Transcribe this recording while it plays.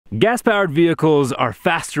Gas-powered vehicles are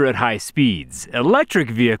faster at high speeds. Electric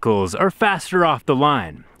vehicles are faster off the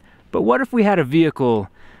line. But what if we had a vehicle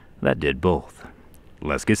that did both?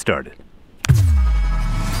 Let's get started.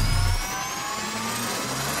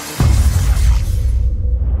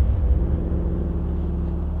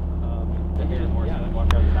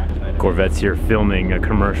 Corvette's here filming a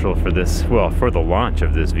commercial for this, well, for the launch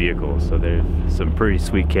of this vehicle. So there's some pretty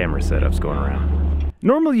sweet camera setups going around.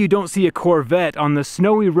 Normally you don't see a Corvette on the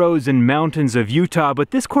snowy roads and mountains of Utah, but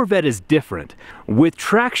this Corvette is different. With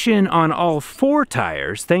traction on all four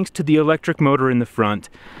tires, thanks to the electric motor in the front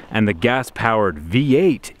and the gas-powered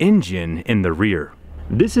V8 engine in the rear.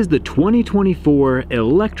 This is the 2024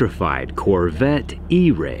 electrified Corvette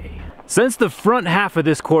E-Ray. Since the front half of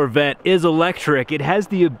this Corvette is electric, it has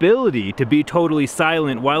the ability to be totally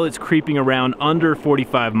silent while it's creeping around under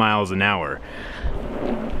 45 miles an hour.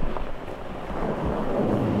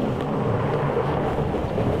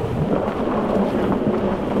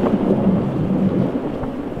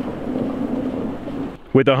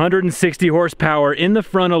 With 160 horsepower in the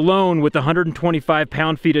front alone with 125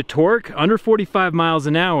 pound-feet of torque, under 45 miles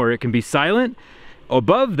an hour, it can be silent.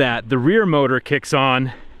 Above that, the rear motor kicks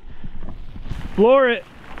on. Floor it.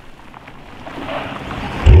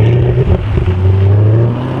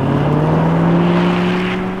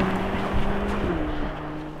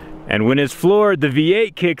 And when it's floored, the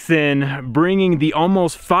V8 kicks in, bringing the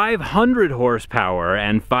almost 500 horsepower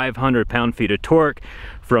and 500 pound-feet of torque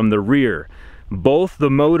from the rear. Both the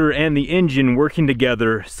motor and the engine working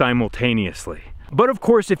together simultaneously. But of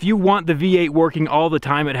course, if you want the V8 working all the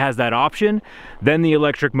time, it has that option. Then the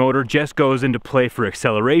electric motor just goes into play for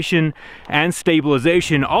acceleration and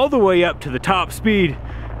stabilization all the way up to the top speed.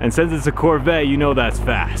 And since it's a Corvette, you know that's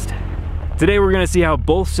fast. Today we're gonna see how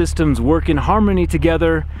both systems work in harmony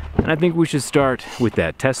together, and I think we should start with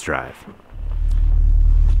that test drive.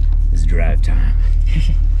 It's drive time.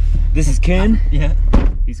 This is Ken. Yeah.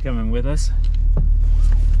 He's coming with us.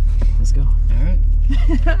 Let's go. All right.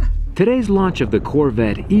 Today's launch of the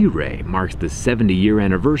Corvette E-Ray marks the 70-year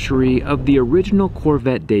anniversary of the original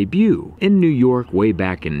Corvette debut in New York way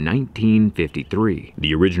back in 1953.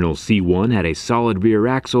 The original C1 had a solid rear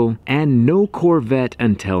axle, and no Corvette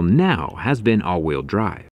until now has been all-wheel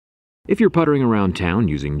drive. If you're puttering around town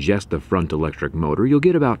using just the front electric motor, you'll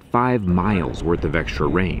get about 5 miles worth of extra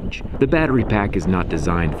range. The battery pack is not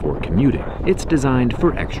designed for commuting. It's designed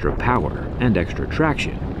for extra power and extra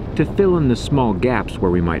traction, to fill in the small gaps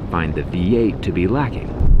where we might find the V8 to be lacking.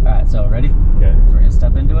 All right, so ready? Okay. We're gonna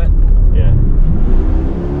step into it? Yeah.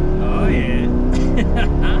 Oh yeah.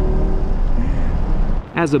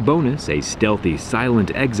 As a bonus, a stealthy,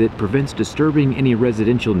 silent exit prevents disturbing any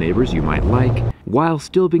residential neighbors you might like, while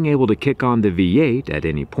still being able to kick on the V8 at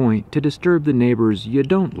any point to disturb the neighbors you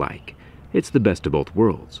don't like. It's the best of both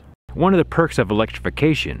worlds. One of the perks of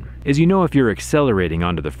electrification is if you're accelerating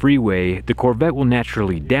onto the freeway, the Corvette will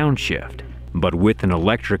naturally downshift. But with an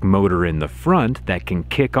electric motor in the front that can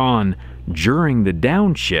kick on during the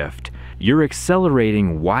downshift, you're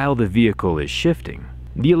accelerating while the vehicle is shifting.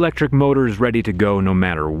 The electric motor is ready to go no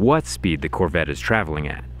matter what speed the Corvette is traveling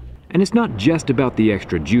at. And it's not just about the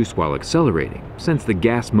extra juice while accelerating. Since the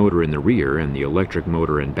gas motor in the rear and the electric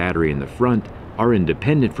motor and battery in the front are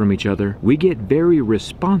independent from each other, we get very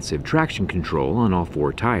responsive traction control on all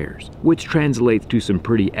four tires, which translates to some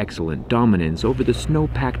pretty excellent dominance over the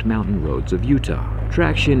snow-packed mountain roads of Utah.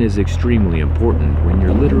 Traction is extremely important when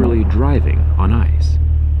you're literally driving on ice.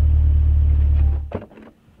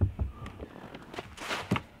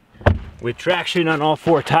 With traction on all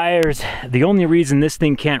four tires, the only reason this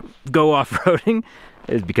thing can't go off-roading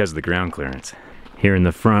is because of the ground clearance. Here in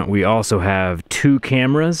the front, we also have 2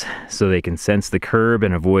 cameras so they can sense the curb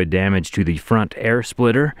and avoid damage to the front air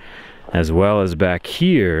splitter. As well as back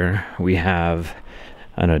here, we have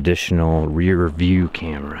an additional rear view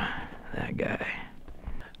camera. That guy.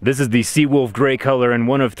 This is the Seawolf gray color and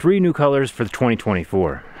one of 3 new colors for the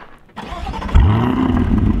 2024.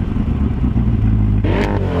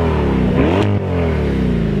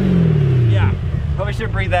 Probably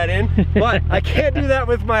should breathe that in, but I can't do that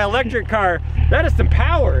with my electric car. That is some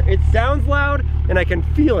power. It sounds loud and I can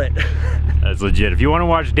feel it. That's legit. If you want to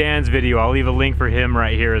watch Dan's video, I'll leave a link for him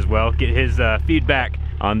right here as well. Get his feedback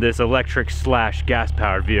on this electric / gas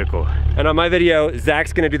powered vehicle. And on my video,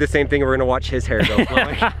 Zach's gonna do the same thing. We're gonna watch his hair go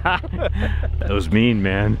flowing. That was mean,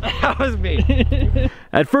 man. That was mean.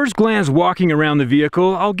 At first glance, walking around the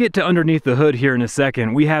vehicle, I'll get to underneath the hood here in a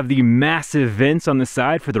second. We have the massive vents on the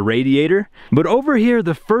side for the radiator. But over here,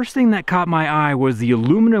 the first thing that caught my eye was the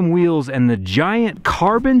aluminum wheels and the giant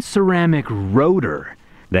carbon ceramic rotor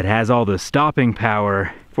that has all the stopping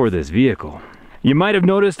power for this vehicle. You might have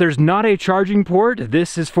noticed there's not a charging port.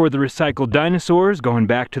 This is for the recycled dinosaurs going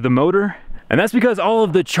back to the motor. And that's because all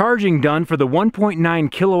of the charging done for the 1.9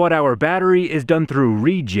 kilowatt hour battery is done through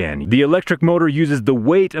regen. The electric motor uses the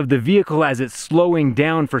weight of the vehicle as it's slowing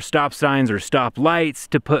down for stop signs or stop lights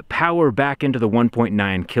to put power back into the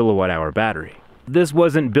 1.9 kilowatt hour battery. This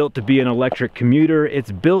wasn't built to be an electric commuter,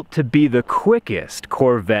 it's built to be the quickest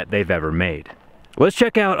Corvette they've ever made. Let's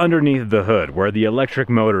check out underneath the hood where the electric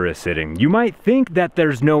motor is sitting. You might think that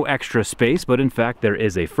there's no extra space, but in fact there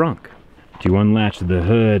is a frunk. To unlatch the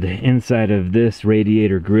hood, inside of this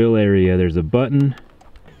radiator grill area, there's a button.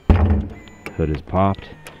 Hood is popped.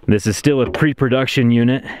 This is still a pre-production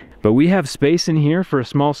unit, but we have space in here for a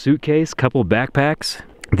small suitcase, couple backpacks.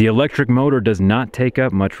 The electric motor does not take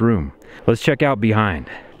up much room. Let's check out behind.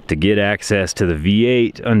 To get access to the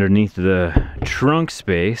V8 underneath the trunk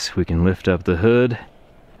space, we can lift up the hood,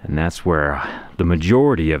 and that's where the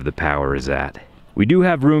majority of the power is at. We do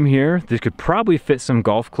have room here. This could probably fit some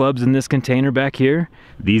golf clubs in this container back here.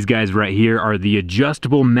 These guys right here are the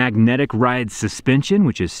adjustable magnetic ride suspension,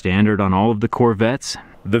 which is standard on all of the Corvettes.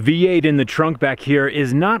 The V8 in the trunk back here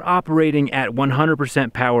is not operating at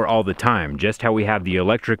 100% power all the time, just how we have the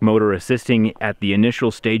electric motor assisting at the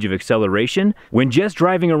initial stage of acceleration. When just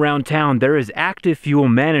driving around town, there is active fuel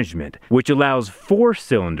management, which allows 4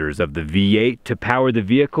 cylinders of the V8 to power the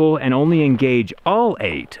vehicle and only engage all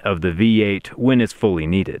 8 of the V8 when it's fully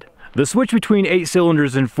needed. The switch between 8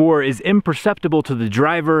 cylinders and 4 is imperceptible to the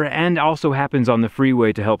driver and also happens on the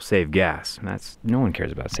freeway to help save gas. No one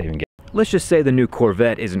cares about saving gas. Let's just say the new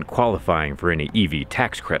Corvette isn't qualifying for any EV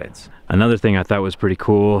tax credits. Another thing I thought was pretty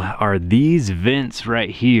cool are these vents right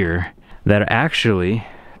here that actually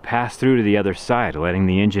pass through to the other side, letting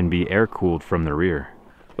the engine be air-cooled from the rear.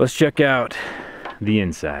 Let's check out the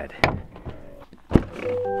inside.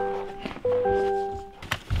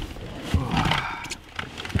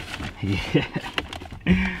 Yeah.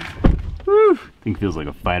 Woo! Thing feels like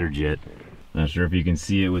a fighter jet. Not sure if you can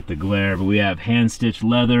see it with the glare, but we have hand-stitched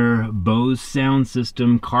leather, Bose sound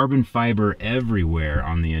system, carbon fiber everywhere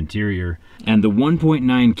on the interior. And the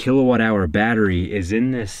 1.9 kilowatt hour battery is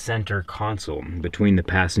in this center console between the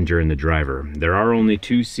passenger and the driver. There are only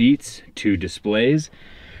 2 seats, 2 displays,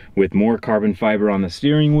 with more carbon fiber on the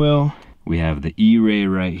steering wheel. We have the E-Ray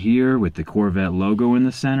right here with the Corvette logo in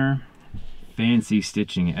the center. Fancy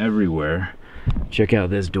stitching everywhere. Check out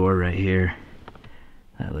this door right here.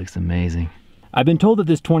 That looks amazing. I've been told that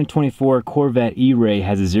this 2024 Corvette E-Ray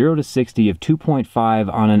has a 0 to 60 of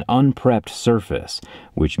 2.5 on an unprepped surface,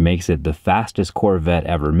 which makes it the fastest Corvette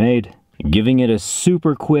ever made, giving it a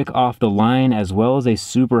super quick off the line as well as a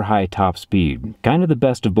super high top speed. Kind of the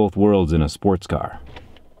best of both worlds in a sports car.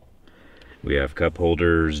 We have cup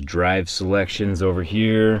holders, drive selections over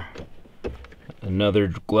here,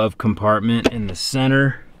 another glove compartment in the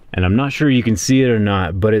center. And I'm not sure you can see it or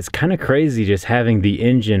not, but it's kind of crazy just having the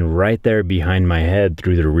engine right there behind my head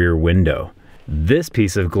through the rear window. This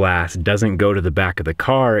piece of glass doesn't go to the back of the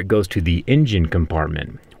car, it goes to the engine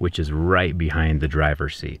compartment, which is right behind the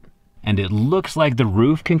driver's seat. And it looks like the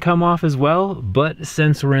roof can come off as well, but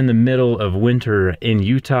since we're in the middle of winter in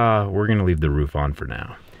Utah, we're gonna leave the roof on for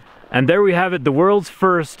now. And there we have it, the world's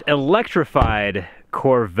first electrified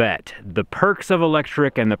Corvette. The perks of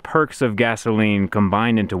electric and the perks of gasoline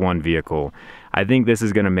combined into one vehicle. I think this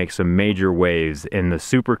is going to make some major waves in the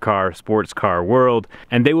supercar, sports car world,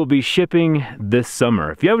 and they will be shipping this summer.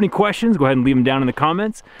 If you have any questions, go ahead and leave them down in the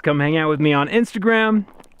comments. Come hang out with me on Instagram,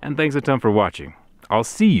 and thanks a ton for watching. I'll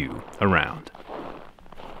see you around.